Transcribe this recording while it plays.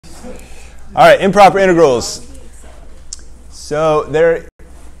All right, improper integrals. So there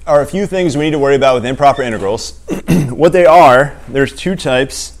are a few things we need to worry about with improper integrals. What they are, there's two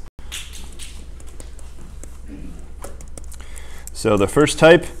types. So the first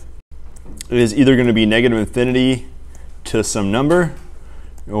type is either going to be negative infinity to some number,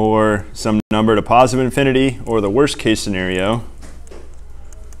 or some number to positive infinity, or the worst case scenario,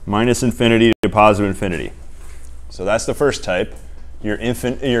 minus infinity to positive infinity. So that's the first type. Your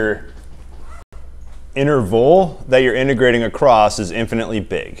interval that you're integrating across is infinitely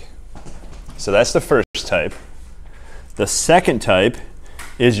big. So that's the first type. The second type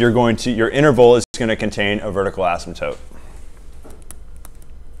is your interval is going to contain a vertical asymptote.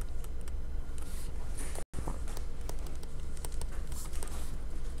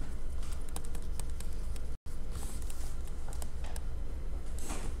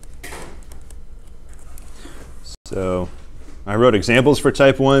 So I wrote examples for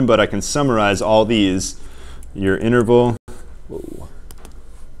type 1, but I can summarize all these. Your interval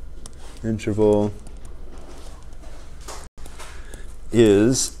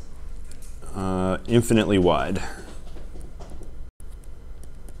is infinitely wide.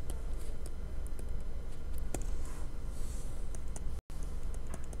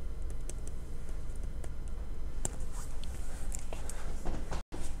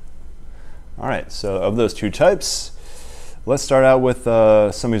 All right, so of those two types, let's start out with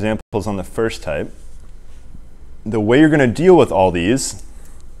some examples on the first type. The way you're going to deal with all these.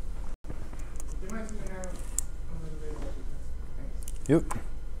 Yep.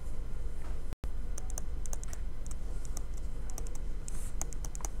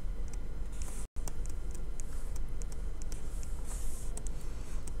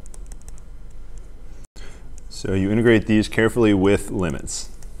 So you integrate these carefully with limits.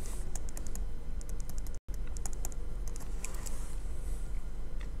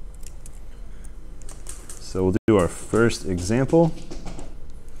 So we'll do our first example.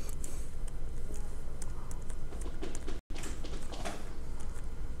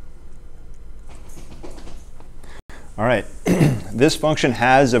 All right, this function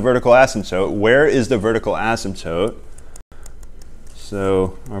has a vertical asymptote. Where is the vertical asymptote?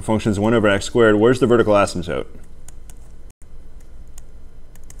 So our function is 1 over x squared. Where's the vertical asymptote?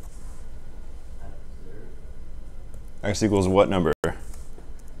 X equals what number?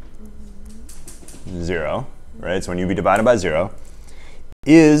 0, right? So when you divide it by 0,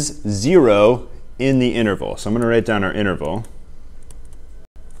 is 0 in the interval. So I'm going to write down our interval.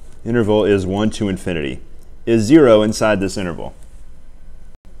 Interval is 1 to infinity. Is 0 inside this interval?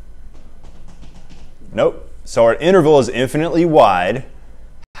 Nope. So our interval is infinitely wide.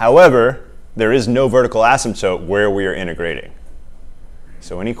 However, there is no vertical asymptote where we are integrating.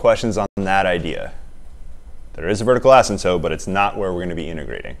 So any questions on that idea? There is a vertical asymptote, but it's not where we're going to be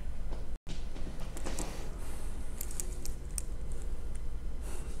integrating.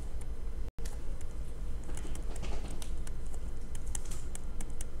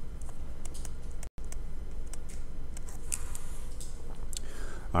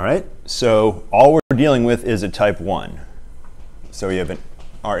 All right, so all we're dealing with is a type 1. So we have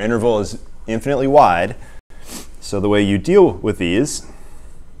our interval is infinitely wide. So the way you deal with these,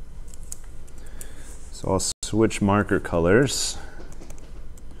 so I'll switch marker colors.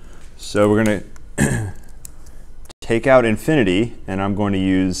 So we're going to take out infinity, and I'm going to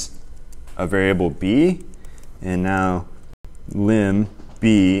use a variable b, and now lim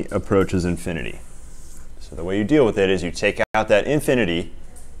b approaches infinity. So the way you deal with it is you take out that infinity,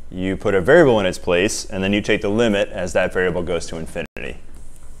 you put a variable in its place, and then you take the limit as that variable goes to infinity.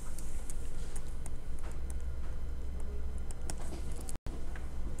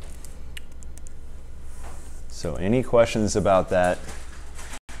 So any questions about that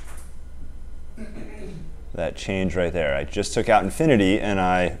change right there? I just took out infinity, and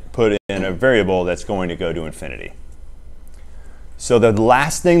I put in a variable that's going to go to infinity. So the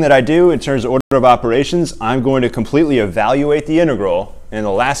last thing that I do in terms of order of operations, I'm going to completely evaluate the integral, and the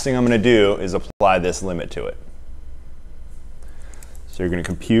last thing I'm going to do is apply this limit to it. So you're going to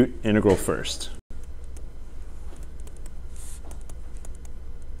compute integral first.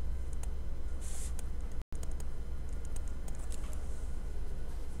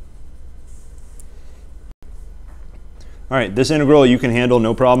 All right, this integral you can handle,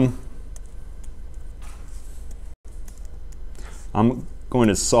 no problem. I'm going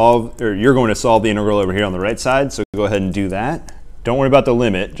to solve, or you're going to solve the integral over here on the right side, so go ahead and do that. Don't worry about the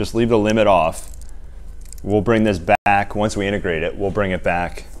limit, just leave the limit off. We'll bring this back, once we integrate it, we'll bring it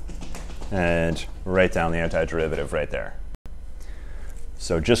back and write down the antiderivative right there.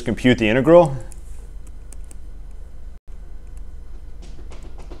 So just compute the integral.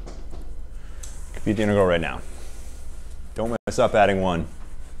 Compute the integral right now. Don't mess up adding 1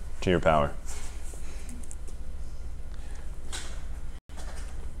 to your power.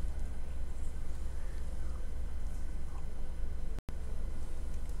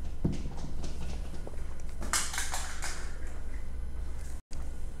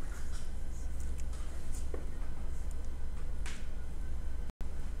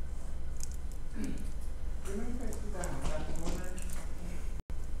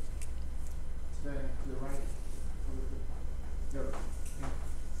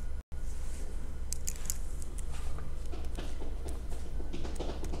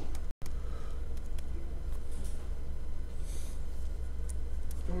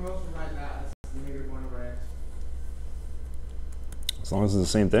 As long as it's the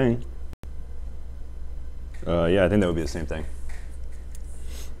same thing. Yeah, I think that would be the same thing.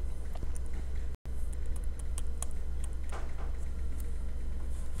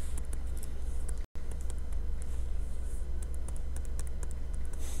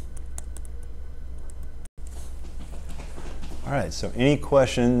 All right, so any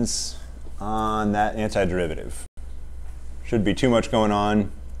questions on that antiderivative? Shouldn't be too much going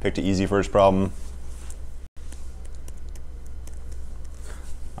on. Picked an easy first problem.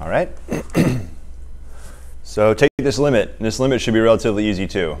 All right. So take this limit. This limit should be relatively easy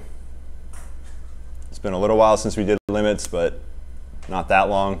too. It's been a little while since we did limits, but not that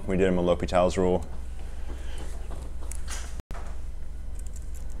long. We did them in L'Hopital's rule.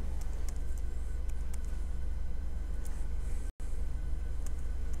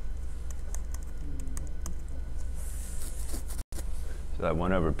 So that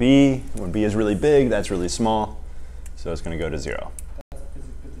 1 over b, when b is really big, that's really small. So it's going to go to 0. That's because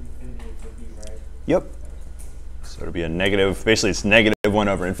it puts infinity to b, right? Yep. So it'll be a negative, basically it's negative 1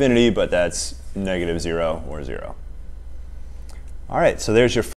 over infinity, but that's negative 0 or 0. All right, so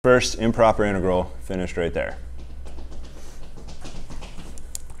there's your first improper integral finished right there.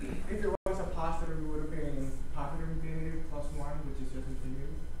 If it was a positive, it would have been positive infinity plus 1, which is just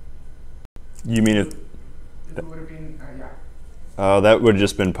infinity. You mean If it would have been, yeah. That would have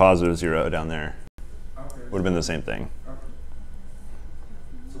just been positive 0 down there. Okay. Would have been the same thing. Okay.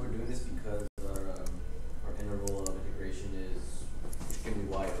 So we're doing this because our interval of integration is extremely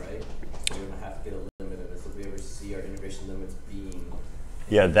wide, right? So we're going to have to get a limit of it. So if we ever see our integration limits being...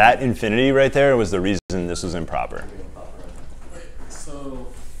 Yeah, that infinity right there was the reason this was improper. So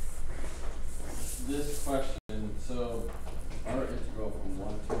this question, so our integral from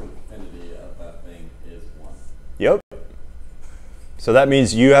 1 to infinity of that thing is 1. Yep. So that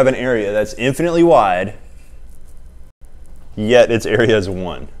means you have an area that's infinitely wide, yet its area is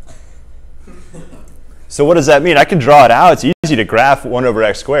 1. So what does that mean? I can draw it out. It's easy to graph 1 over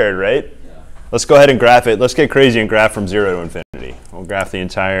x squared, right? Yeah. Let's go ahead and graph it. Let's get crazy and graph from 0 to infinity. We'll graph the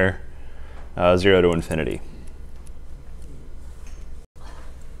entire 0 to infinity.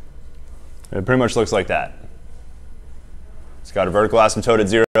 It pretty much looks like that. It's got a vertical asymptote at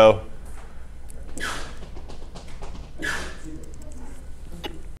 0.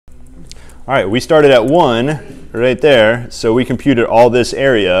 All right, we started at 1 right there, so we computed all this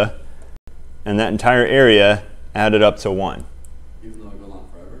area, and that entire area added up to 1. Even though it goes on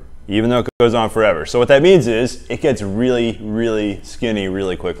forever? Even though it goes on forever. So what that means is it gets really, really skinny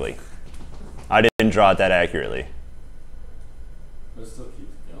really quickly. I didn't draw it that accurately. But it still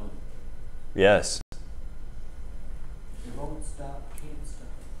keeps going. Yes. It won't stop, can't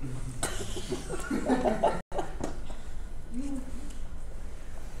stop.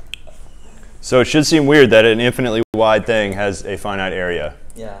 So it should seem weird that an infinitely wide thing has a finite area.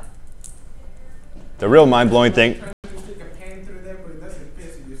 Yeah. The real mind-blowing thing. Trying to stick a pen through there, but it doesn't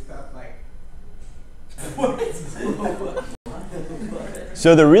fit, so you stop like.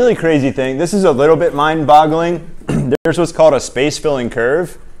 So the really crazy thing, this is a little bit mind-boggling. There's what's called a space-filling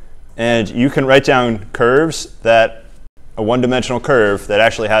curve, and you can write down curves that, a one-dimensional curve that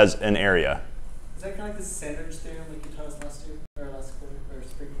actually has an area. Is that kind of like the sandwich theorem like you taught us last year, or last quarter, or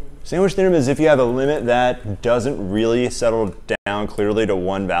spring quarter? Sandwich theorem is if you have a limit that doesn't really settle down clearly to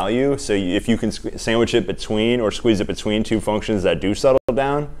one value. So if you can sandwich it between or squeeze it between two functions that do settle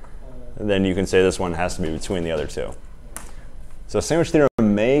down, then you can say this one has to be between the other two. So sandwich theorem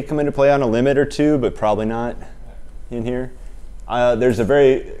may come into play on a limit or two, but probably not in here. There's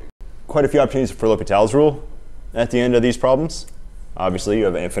quite a few opportunities for L'Hopital's rule at the end of these problems. Obviously, you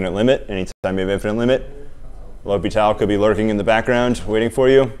have an infinite limit. Anytime you have infinite limit, L'Hopital could be lurking in the background waiting for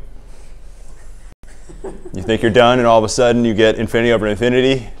you. You think you're done, and all of a sudden you get infinity over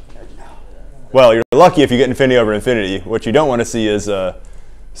infinity. Well, you're lucky if you get infinity over infinity. What you don't want to see is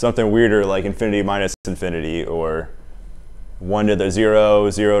something weirder like infinity minus infinity or 1 to the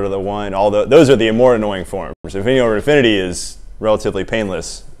 0, 0 to the 1, those are the more annoying forms. Infinity over infinity is relatively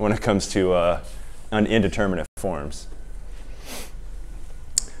painless when it comes to indeterminate forms.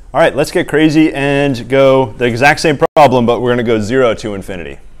 All right, let's get crazy and go the exact same problem, but we're going to go 0 to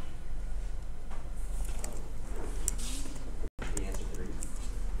infinity.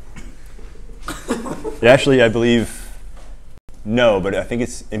 Actually, I believe no, but I think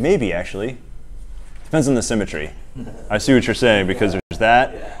it may be actually. Depends on the symmetry. I see what you're saying because there's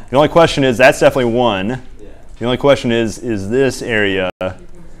that. Yeah. The only question is, that's definitely 1. Yeah. The only question is this area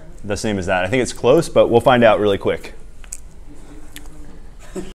the same as that? I think it's close, but we'll find out really quick.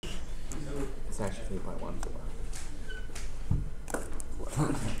 It's actually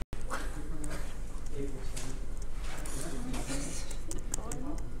 3.14.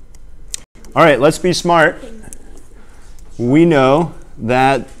 All right, let's be smart. We know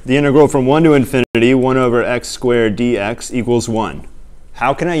that the integral from 1 to infinity, 1 over x squared dx equals 1.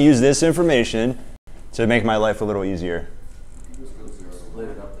 How can I use this information to make my life a little easier? Split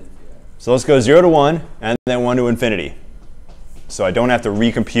it up into So let's go 0 to 1 and then 1 to infinity. So I don't have to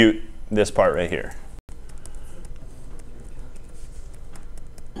recompute this part right here.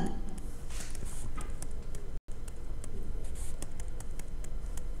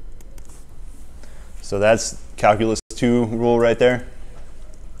 So that's calculus 2 rule right there.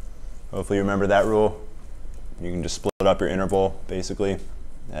 Hopefully you remember that rule. You can just split up your interval basically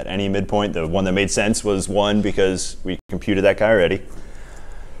at any midpoint. The one that made sense was 1 because we computed that guy already.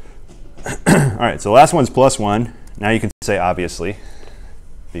 All right, so the last one's plus 1. Now you can say obviously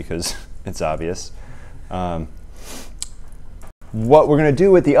because it's obvious. What we're going to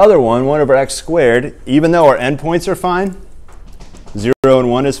do with the other one, 1 over x squared, even though our endpoints are fine, 0 and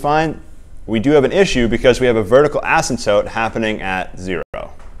 1 is fine, we do have an issue because we have a vertical asymptote happening at 0.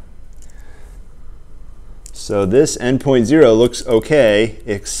 So this endpoint 0 looks okay,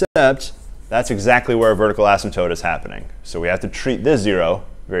 except that's exactly where a vertical asymptote is happening. So we have to treat this 0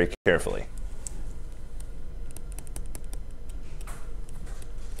 very carefully.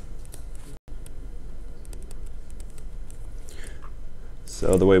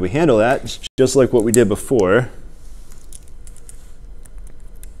 So the way we handle that is just like what we did before.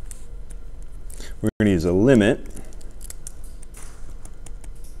 We're going to use a limit.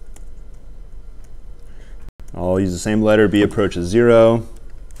 I'll use the same letter. B approaches 0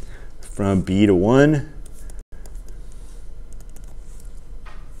 from b to 1.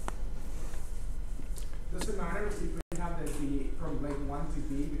 Does it matter if we have the b from like 1 to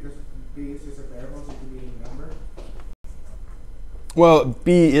b because b is just a variable, so it could be any number? Well,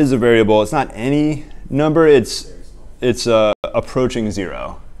 b is a variable. It's not any number. It's approaching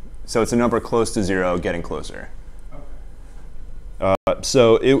 0. So it's a number close to 0 getting closer. Okay.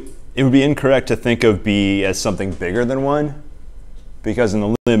 So it would be incorrect to think of b as something bigger than 1 because in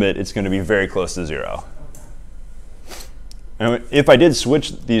the limit it's going to be very close to 0. Okay. And if I did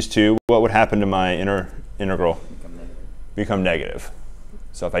switch these two, what would happen to my integral? Become negative.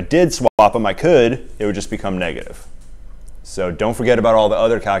 So if I did swap them, I could, it would just become negative. So don't forget about all the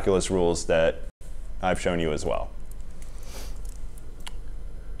other calculus rules that I've shown you as well.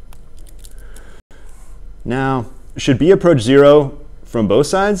 Now, should b approach 0 from both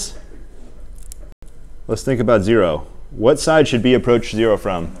sides? Let's think about 0. What side should b approach 0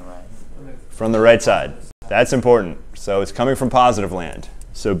 from? From the right side. That's important. So it's coming from positive land.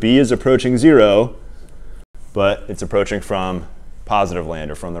 So b is approaching 0, but it's approaching from positive land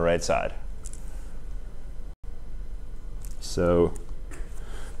or from the right side. So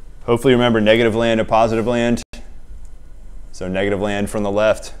hopefully remember negative land and positive land. So negative land from the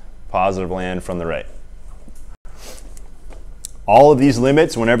left, positive land from the right. All of these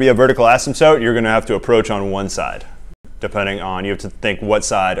limits, whenever you have vertical asymptote, you're going to have to approach on one side. Depending on, you have to think what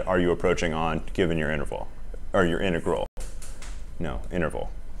side are you approaching on given your interval, or your integral. No,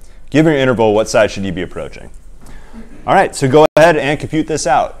 interval. Given your interval, what side should you be approaching? All right, so go ahead and compute this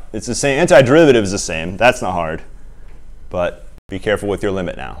out. It's the same, antiderivative is the same. That's not hard. But be careful with your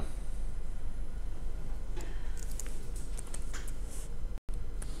limit now.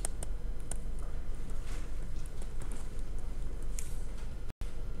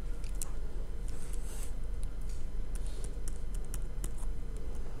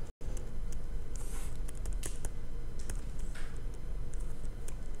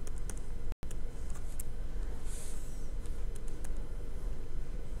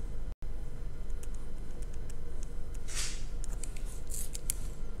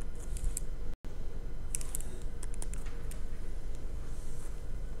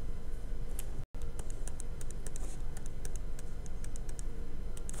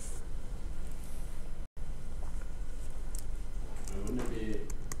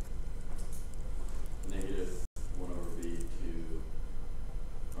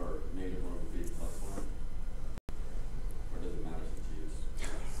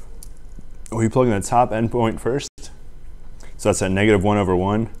 we plug in the top endpoint first. So that's a negative 1 over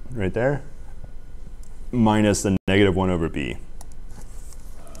 1 right there, minus the negative 1 over b.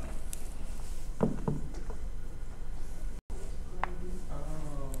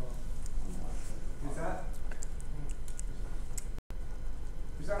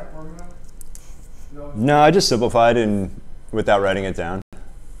 Is that a formula? No. No, I just simplified and without writing it down.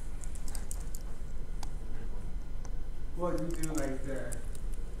 Well, you do like the.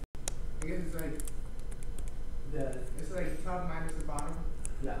 I guess it's like it's like top minus the bottom.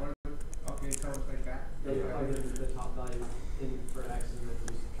 Yeah. Or, okay, so it's like that. Yeah, you plug in the top value in for X and then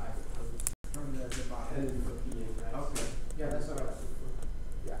you subtract it From the bottom. and then you put P in for X. Okay. Yeah, that's what I was looking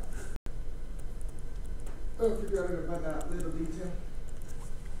for. Yeah. Oh, forgot about that little detail.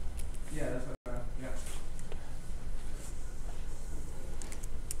 Yeah, that's what. Yeah.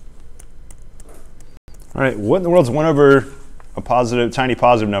 All right, what in the world's 1 over a positive, tiny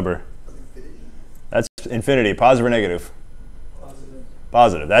positive number? That's infinity. Positive or negative? Positive.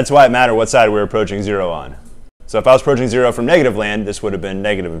 Positive. That's why it mattered what side we were approaching 0 on. So if I was approaching 0 from negative land, this would have been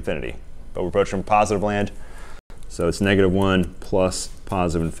negative infinity. But we're approaching from positive land, so it's negative 1 plus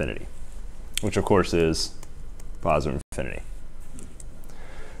positive infinity, which of course is positive infinity.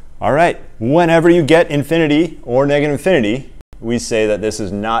 All right, whenever you get infinity or negative infinity, we say that this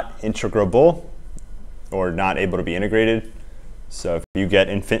is not integrable or not able to be integrated. So if you get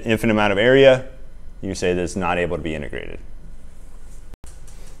infinite amount of area, you say that it's not able to be integrated.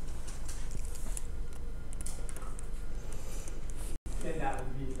 And that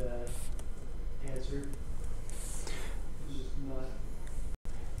would be the answer. It's just not.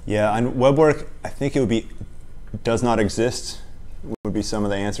 Yeah, on web work, I think it would be does not exist would be some of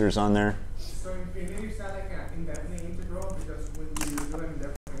the answers on there. So infinity is not like an indefinite integral because when you do an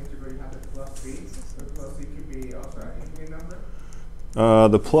indefinite integral, you have the plus c. The plus c could be also an infinite number.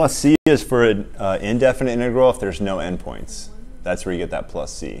 The plus c is for an indefinite integral if there's no endpoints. That's where you get that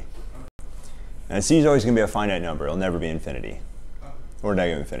plus c. And c is always going to be a finite number. It'll never be infinity or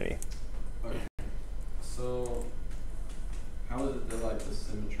negative infinity. Okay. So, how is it that like the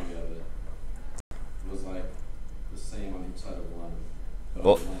symmetry of it was like the same on each side of 1? but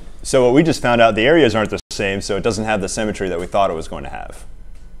Well, on one? so what we just found out, the areas aren't the same, so it doesn't have the symmetry that we thought it was going to have.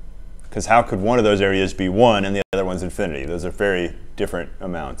 Because how could one of those areas be 1 and the other one's infinity? Those are very different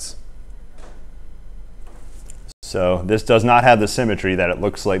amounts. So this does not have the symmetry that it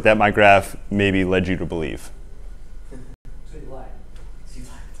looks like, that my graph maybe led you to believe. So you lied.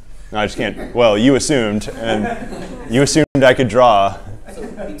 No, I just can't. Well, you assumed, and you assumed I could draw. So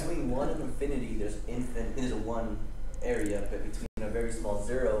between 1 and infinity, there's a 1 area, but between a very small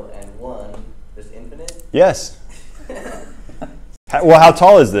 0 and 1, there's infinite? Yes. Well, how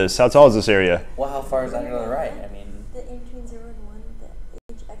tall is this? How tall is this area? Well, how far is that to the right? I mean, The in between 0 and 1,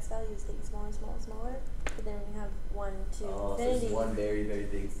 each x value is getting smaller and smaller and smaller. But then when you have 1 to so infinity. it's one very, very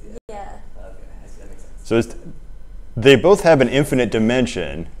big. Yeah. Okay, I see, that makes sense. So they both have an infinite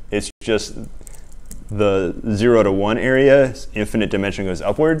dimension. It's just the 0 to 1 area, infinite dimension goes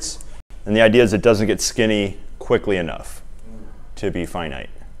upwards. And the idea is it doesn't get skinny quickly enough to be finite.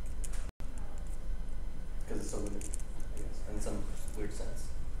 Because it's so limited, I guess, in some weird sense.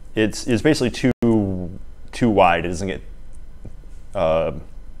 It's basically too wide. It doesn't get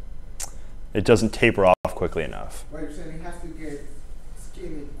it doesn't taper off quickly enough. Well, you're saying it has to get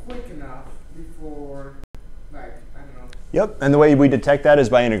skinny quick enough before, like, I don't know. Yep, and the way we detect that is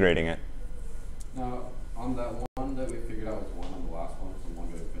by integrating it. Now, on that one that we figured out was 1 on the last one, from 1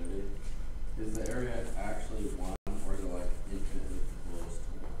 to infinity, is the area actually 1 or is it like infinitely close to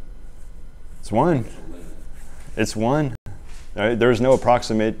 1? It's 1. It's a limit. It's 1. There's no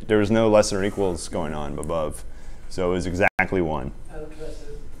approximate, there was no less than or equals going on above. So it was exactly 1. I don't trust it.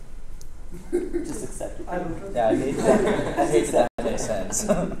 Just accept it. I don't trust Yeah, I it. hate that. I hate that. That makes sense.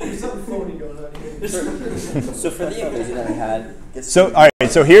 There's something phony going on here. So for the equation that we had, So all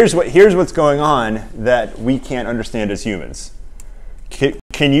right, so here's what's going on that we can't understand as humans.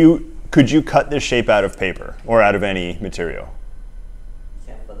 Could you cut this shape out of paper or out of any material?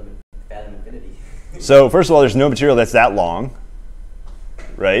 you can't fathom infinity. So first of all, there's no material that's that long,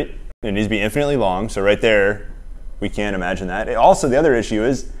 right? It needs to be infinitely long. So right there, we can't imagine that. Also, the other issue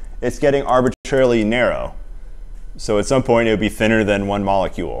is it's getting arbitrarily narrow. So at some point, it would be thinner than 1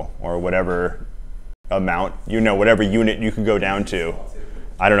 molecule or whatever amount, whatever unit you could go down to.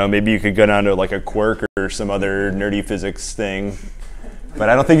 I don't know, maybe you could go down to like a quark or some other nerdy physics thing. But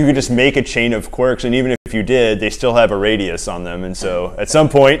I don't think you could just make a chain of quarks, and even if you did, they still have a radius on them. And so at some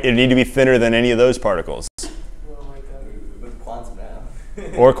point, it'd need to be thinner than any of those particles. Well, like, With quantum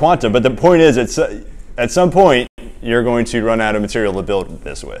now. Or quantum. But the point is, at some point, you're going to run out of material to build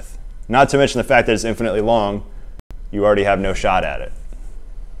this with. Not to mention the fact that it's infinitely long, you already have no shot at it.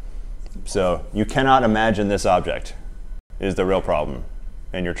 So you cannot imagine this object is the real problem,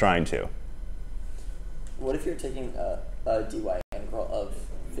 and you're trying to. What if you're taking a dy integral of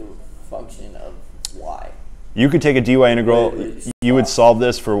the function of y? You could take a dy integral, you would solve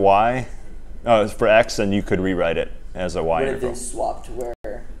this for y, for x, and you could rewrite it as a y Would it integral. then swap to where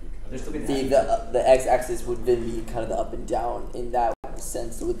the x-axis would then be kind of the up and down in that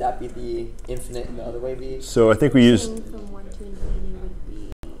sense? So would that be the infinite and the other way be? So I think we use... From 1 to infinity would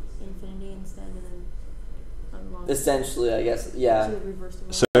be infinity instead, and then along. Essentially, I guess, yeah. So reverse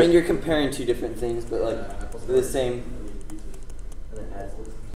the So, I mean, you're comparing two different things, but like they're the same.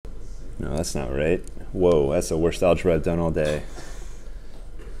 no, that's not right. Whoa, that's the worst algebra I've done all day.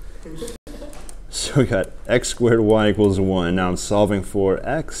 So we got x squared y equals 1. Now I'm solving for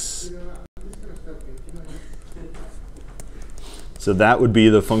x. So that would be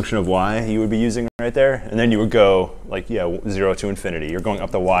the function of y you would be using right there. And then you would go, like, 0 to infinity. You're going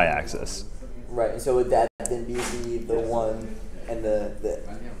up the y-axis. Right, and so would that then be the 1 and the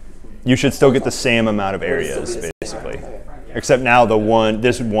You should still get the same amount of areas, basically. Okay. Except now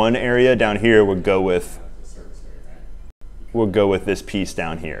this one area down here would go with this piece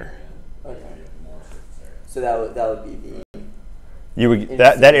down here. Okay. So that would be the You would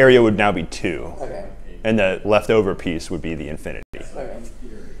that area would now be 2. okay. And the leftover piece would be the infinity. Okay.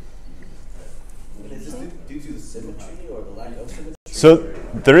 Is this due to the symmetry or the lack of symmetry? So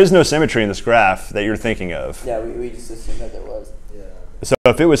there is no symmetry in this graph that you're thinking of. Yeah, we just assumed that there was. Yeah. So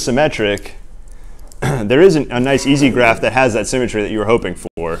if it was symmetric, there is a nice easy graph that has that symmetry that you were hoping for,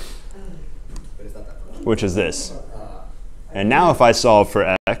 But it's not that. which is this. And now if I solve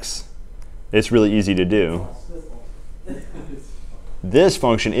for x, it's really easy to do. This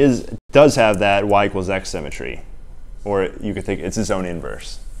function does have that y equals x symmetry. Or you could think it's its own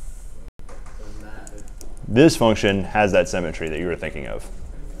inverse. This function has that symmetry that you were thinking of.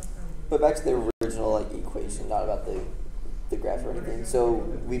 But back to the original equation, not about the graph or anything. So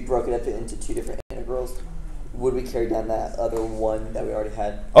we broke it up into two different integrals. Would we carry down that other one that we already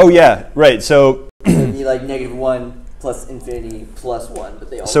had? Oh yeah, right. So It would be like -1 plus infinity plus 1, but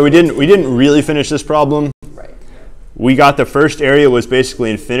they all. we didn't really finish this problem. Right. We got the first area was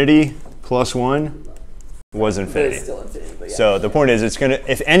basically infinity plus 1 was But infinity. it's still infinity. But yeah. So the point is,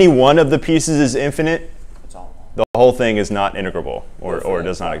 if any one of the pieces is infinite, the whole thing is not integrable or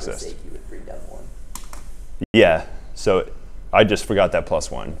does not exist. Sake, you would bring down 1. Yeah. So I just forgot that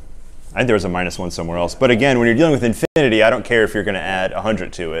plus 1. I think there was a -1 somewhere else. But again, when you're dealing with infinity, I don't care if you're going to add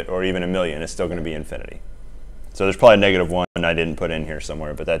 100 to it or even 1,000,000. It's still going to be infinity. So there's probably a -1 I didn't put in here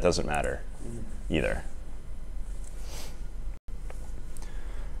somewhere, but that doesn't matter either.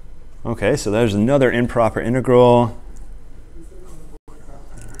 Okay, so there's another improper integral.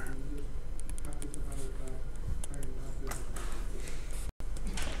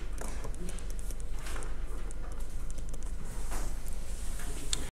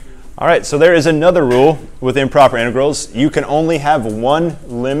 All right, so there is another rule with improper integrals. You can only have one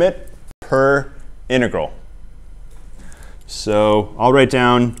limit per integral. So I'll write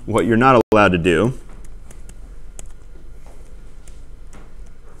down what you're not allowed to do.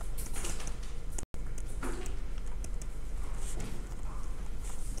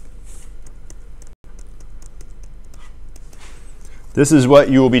 This is what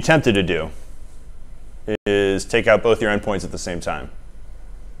you will be tempted to do, is take out both your endpoints at the same time.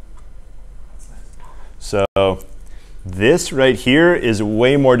 So this right here is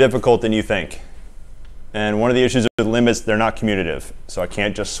way more difficult than you think. And one of the issues with limits, they're not commutative. So I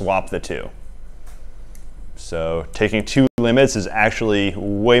can't just swap the two. So taking two limits is actually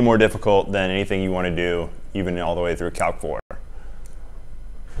way more difficult than anything you want to do, even all the way through Calc 4.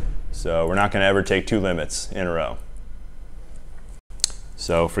 So we're not going to ever take two limits in a row.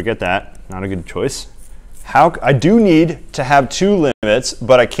 So forget that, not a good choice. I do need to have two limits,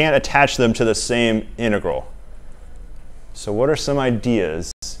 but I can't attach them to the same integral. So what are some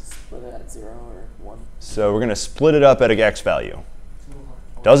ideas? Split it at 0 or 1. So we're going to split it up at an x value.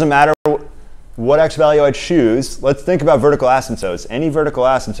 Doesn't matter what x value I choose. Let's think about vertical asymptotes. Any vertical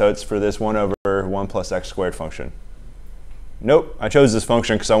asymptotes for this 1 over 1 plus x squared function? Nope, I chose this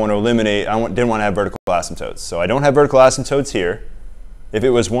function because I want to eliminate, didn't want to have vertical asymptotes. So I don't have vertical asymptotes here. If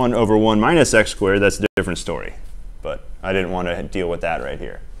it was 1 over 1 minus x squared, that's a different story. But I didn't want to deal with that right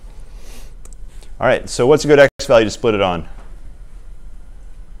here. All right, so what's a good x value to split it on?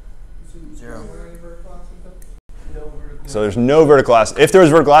 0. So there's no vertical asymptote. If there was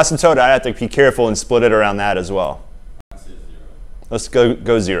vertical asymptote, I'd have to be careful and split it around that as well. Let's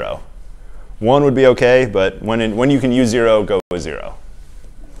go 0. 1 would be okay, but when you can use 0, go with 0.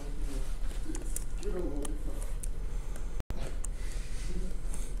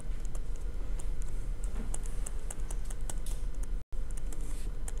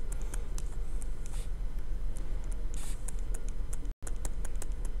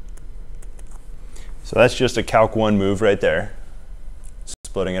 So that's just a Calc 1 move right there.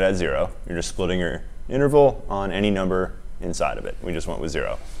 Splitting it at 0. You're just splitting your interval on any number inside of it. We just went with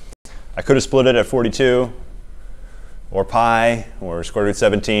 0. I could have split it at 42 or pi or square root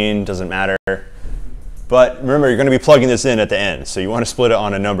 17, doesn't matter. But remember, you're going to be plugging this in at the end, so you want to split it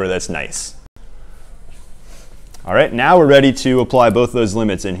on a number that's nice. All right, now we're ready to apply both those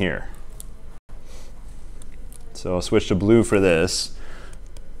limits in here. So I'll switch to blue for this.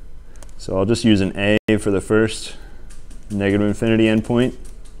 So I'll just use an A for the first negative infinity endpoint.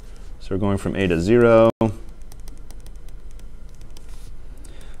 So we're going from A to 0.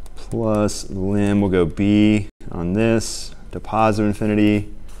 Plus lim will go B on this to positive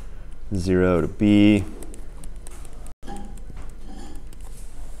infinity, 0 to B.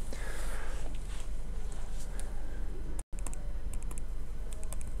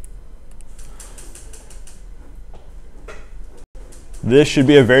 This should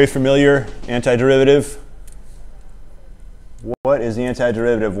be a very familiar antiderivative. What is the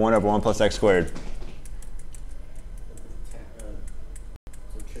antiderivative of 1 over 1 plus x squared?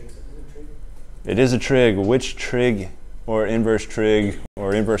 It is a trig. Which trig or inverse trig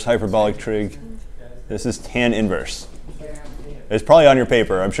or inverse hyperbolic trig? This is tan inverse. It's probably on your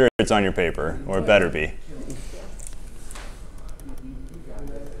paper. I'm sure it's on your paper, or it better be.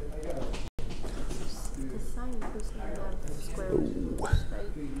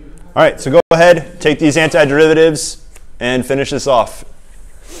 All right, so go ahead, take these antiderivatives, and finish this off.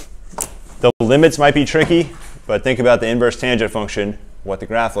 The limits might be tricky, but think about the inverse tangent function, what the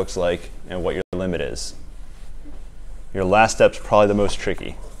graph looks like, and what your limit is. Your last step's probably the most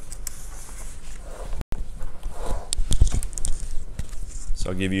tricky.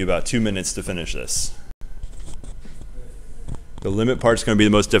 So I'll give you about 2 minutes to finish this. The limit part's going to be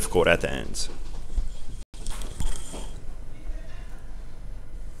the most difficult at the end.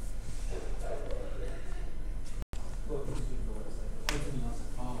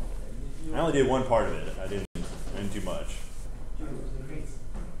 I only did one part of it. I didn't do much.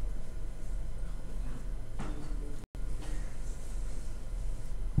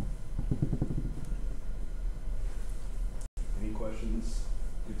 Any questions?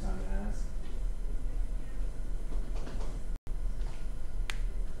 Good time to ask.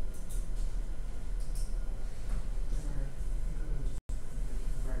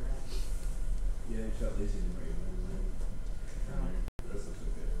 Yeah, you shot Lacey in the right. This looks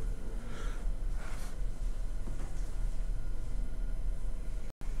okay.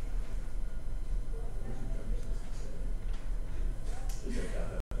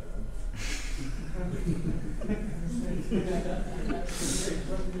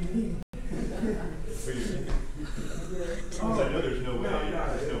 I know there's no way.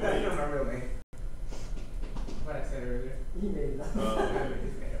 There's no way. That's not my real name. What I said earlier. He made it up.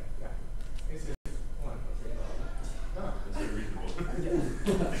 Yeah. It's just one. That's very reasonable.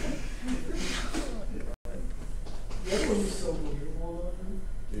 Everyone's so believable.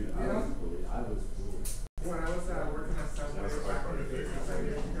 Dude, I was cool. When I was working at Subway back in the day, 5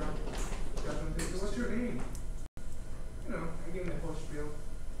 years ago, Justin said, "What's your name?" You know, I gave him the whole spiel.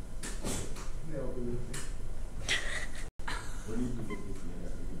 They'll believe me. What do you think of this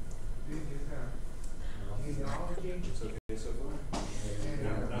man? Dude, genealogy. It's okay so far?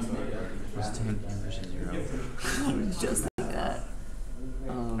 What's tan versus 0? I was just like that.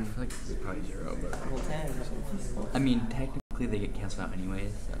 I feel like it's probably 0, but Well, 10 or something. I mean, technically they get canceled out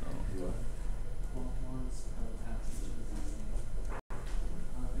anyways, so.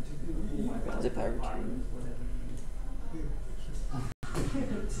 Is it pi over 2?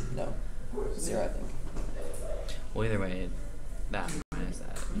 No. 0, I think. Well, either way, that minus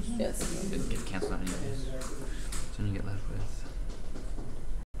that. Yes. It gets canceled out anyways. So then you get left with.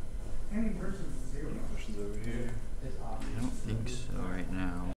 Any versus 0. Questions over here? I don't think so right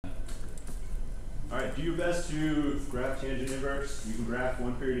now. All right, do your best to graph tangent inverse. You can graph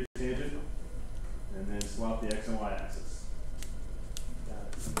one period of tangent and then swap the x and y axis.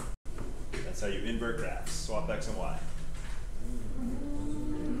 That's how you invert graphs. Swap x and y.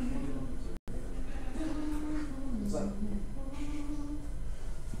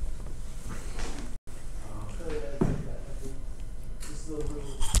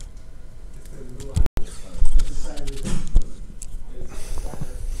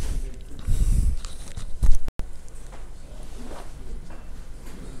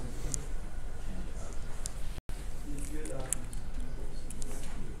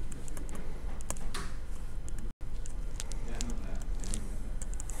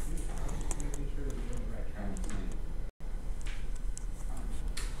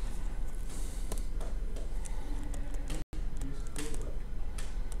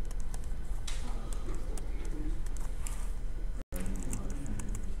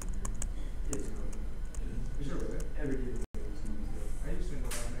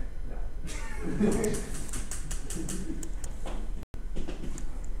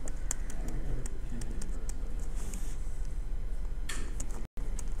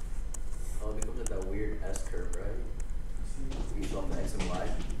 We swap the x and y.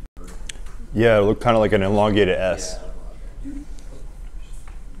 Yeah, it looked kind of like an elongated S. Yeah.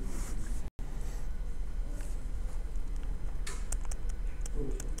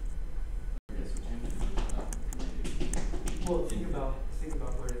 Well, think about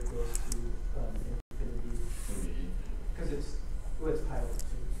where it goes to infinity, because it's pi over 2,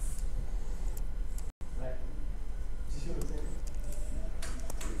 right? Do you see what I'm saying?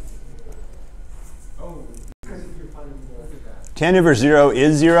 Oh, Because if you're finding look at that. Tan inverse 0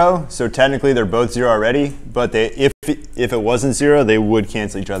 is 0, so technically they're both 0 already, but if it wasn't 0, they would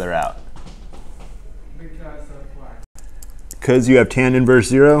cancel each other out. Because of what? Because you have tan inverse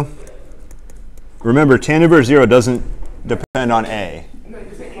 0. Remember, tan inverse 0 doesn't depend on A. No,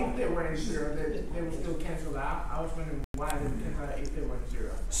 you're saying if they weren't 0, they would still cancel out. I was wondering why they would cancel out if they weren't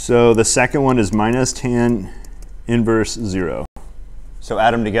 0. So the second one is minus tan inverse 0. So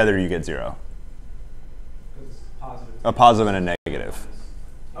add them together, you get 0. because it's positive. A positive and a negative.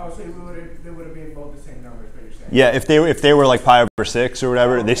 Oh, so they would have been both the same numbers, but you're saying. Yeah, if they were like pi over 6 or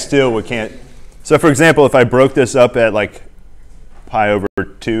whatever, they still would can't. So for example, if I broke this up at like pi over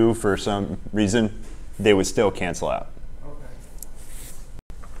 2 for some reason, they would still cancel out. Okay.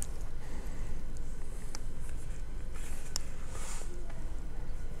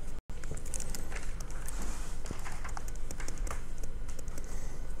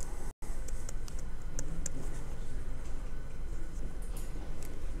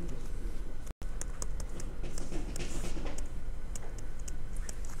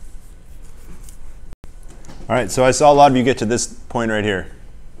 All right, so I saw a lot of you get to this point right here.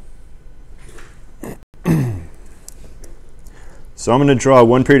 So I'm going to draw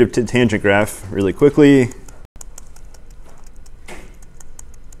one period of tangent graph really quickly.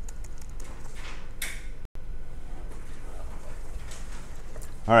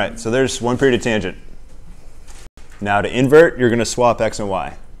 All right, so there's one period of tangent. Now to invert, you're going to swap x and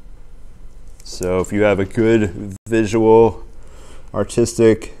y. So if you have a good visual,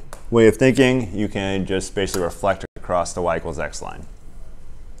 artistic way of thinking, you can just basically reflect across the y equals x line.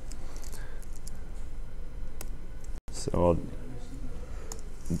 So I'll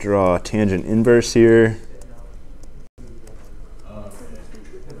draw a tangent inverse here.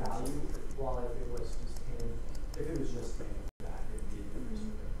 The value, while if it was just tan, if it was just tan, that it'd be inverse.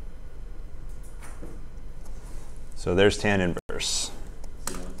 So there's tan inverse.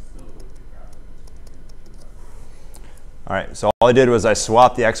 All right, so all I did was I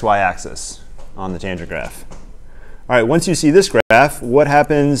swapped the xy axis on the tangent graph. All right, once you see this graph, what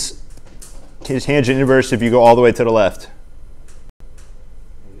happens to tangent inverse if you go all the way to the left?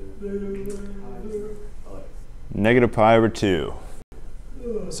 Negative pi over 2.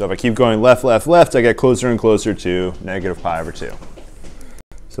 So if I keep going left, left, left, I get closer and closer to negative pi over 2.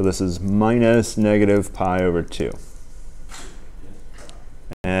 So this is minus negative pi over 2.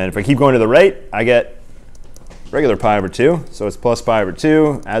 And if I keep going to the right, I get regular pi over 2. So it's plus pi over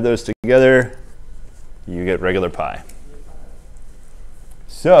 2. Add those together, you get regular pi.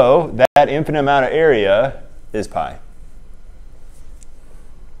 So that infinite amount of area is pi.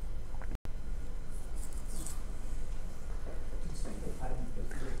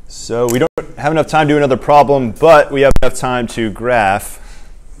 So we don't have enough time to do another problem, but we have enough time to graph